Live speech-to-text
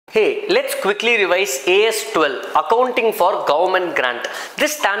Hey, let's quickly revise AS12, Accounting for Government Grant.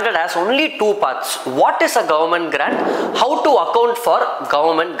 This standard has only two parts. What is a government grant? How to account for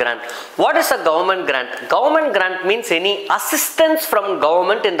government grant? What is a government grant? Government grant means any assistance from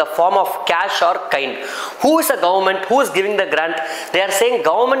government in the form of cash or kind. Who is a government? Who is giving the grant? They are saying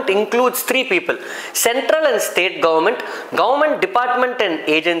government includes three people. Central and state government, government department and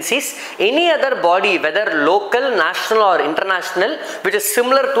agencies, any other body whether local, national or international which is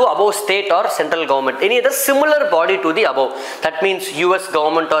similar to above state or central government, any other similar body to the above. That means US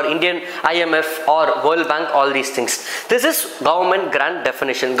government or Indian IMF or World Bank, all these things. This is government grant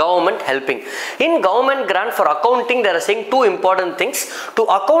definition, government helping. In government grant for accounting, they are saying two important things. To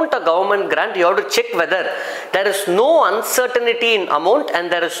account a government grant, you have to check whether there is no uncertainty in amount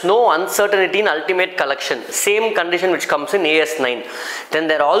and there is no uncertainty in ultimate collection. Same condition which comes in AS9. Then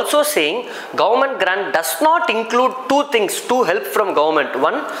they are also saying government grant does not include two things to help from government.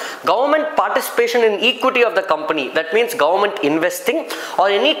 One, government participation in equity of the company. That means government investing or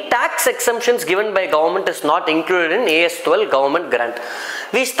any tax exemptions given by government is not included in AS12 government grant.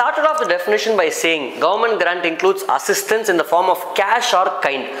 We started off the definition by saying government grant includes assistance in the form of cash or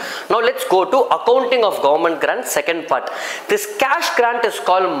kind. Now let's go to accounting of government grant, second part. This cash grant is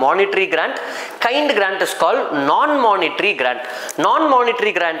called monetary grant. Kind grant is called non-monetary grant.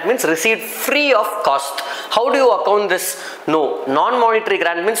 Non-monetary grant means received free of cost. How do you account this? No, non-monetary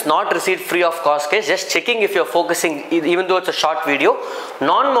grant means not received free of cost. Okay? Just checking if you are focusing, even though it's a short video.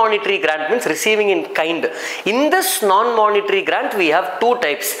 Non-monetary grant means receiving in kind. In this non-monetary grant, we have two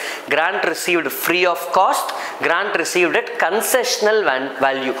types. Grant received free of cost, grant received at concessional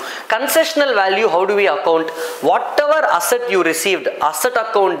value. Concessional value, how do we account? Whatever asset you received, asset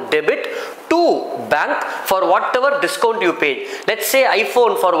account debit to bank for whatever discount you paid. Let's say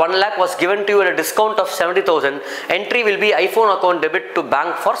iPhone for 1 lakh was given to you at a discount of 70,000. Entry will be iPhone account debit to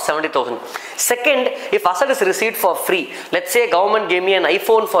bank for 70,000. Second, if asset is received for free, let's say government gave me an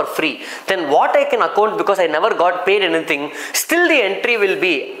iPhone for free, then what I can account, because I never got paid anything, still the entry will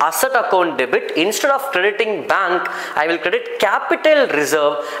be asset account debit. Instead of crediting bank, I will credit capital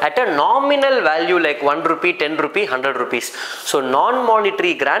reserve at a nominal value like 1 rupee, 10 rupee, 100 rupees. So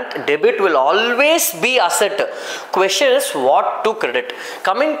non-monetary grant debit will always be asset. Question is what to credit.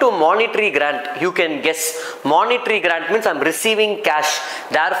 Coming to monetary grant, you can guess. Monetary grant means I am receiving cash.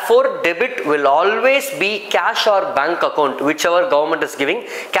 Therefore, debit will always be cash or bank account, whichever government is giving,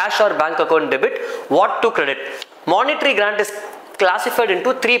 cash or bank account debit. What to credit? Monetary grant is classified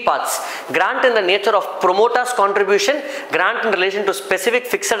into three parts. Grant in the nature of promoter's contribution, grant in relation to specific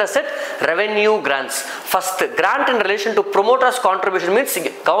fixed asset, revenue grants. First, grant in relation to promoter's contribution means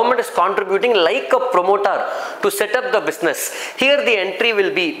government is contributing like a promoter to set up the business. Here the entry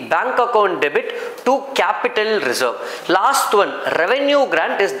will be bank account debit to capital reserve. Last one, revenue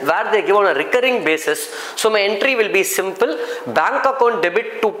grant, is where they give on a recurring basis. So my entry will be simple, bank account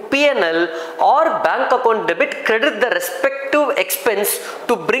debit to P&L or bank account debit credit the respective expense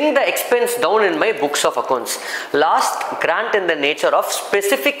to bring the expense down in my books of accounts. Last, grant in the nature of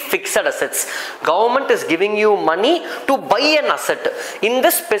specific fixed assets. Government is giving you money to buy an asset. In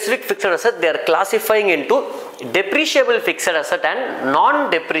this specific fixed asset, they are classifying into depreciable fixed asset and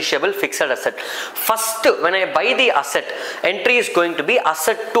non-depreciable fixed asset. First, when I buy the asset, entry is going to be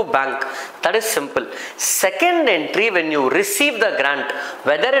asset to bank. That is simple. Second entry, when you receive the grant,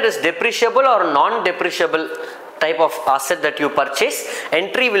 whether it is depreciable or non-depreciable type of asset that you purchase,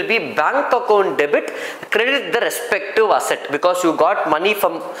 entry will be bank account debit, credit the respective asset, because you got money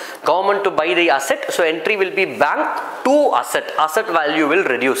from government to buy the asset. So entry will be bank to asset, asset value will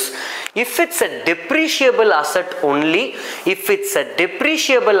reduce. If it's a depreciable asset only, if it's a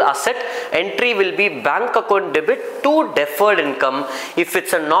depreciable asset, entry will be bank account debit to deferred income. If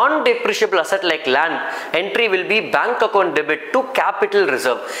it's a non-depreciable asset like land, entry will be bank account debit to capital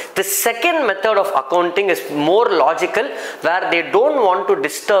reserve. The second method of accounting is more logical, where they don't want to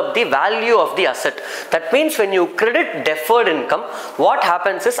disturb the value of the asset. That means when you credit deferred income, what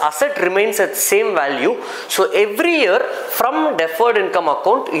happens is asset remains at same value. So every year from deferred income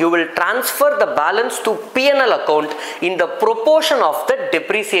account, you will transfer the balance to P&L account in the proportion of the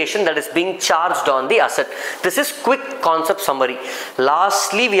depreciation that is being charged on the asset. This is quick concept summary.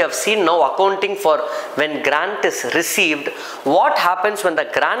 Lastly, we have seen now accounting for when grant is received. What happens when the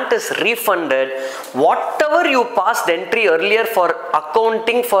grant is refunded? Whatever you passed entry earlier for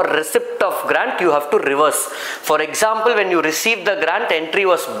accounting for receipt of grant, you have to reverse. For example, when you received the grant, entry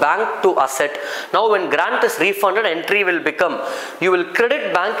was bank to asset. Now when grant is refunded, entry will become, you will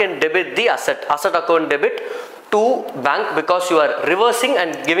credit bank and debit the asset, asset account debit to bank because you are reversing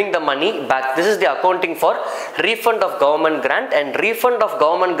and giving the money back. This is the accounting for refund of government grant, and refund of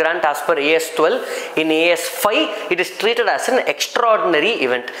government grant as per AS 12. In AS 5 it is treated as an extraordinary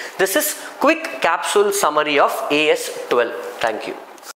event. This is quick capsule summary of AS 12. Thank you.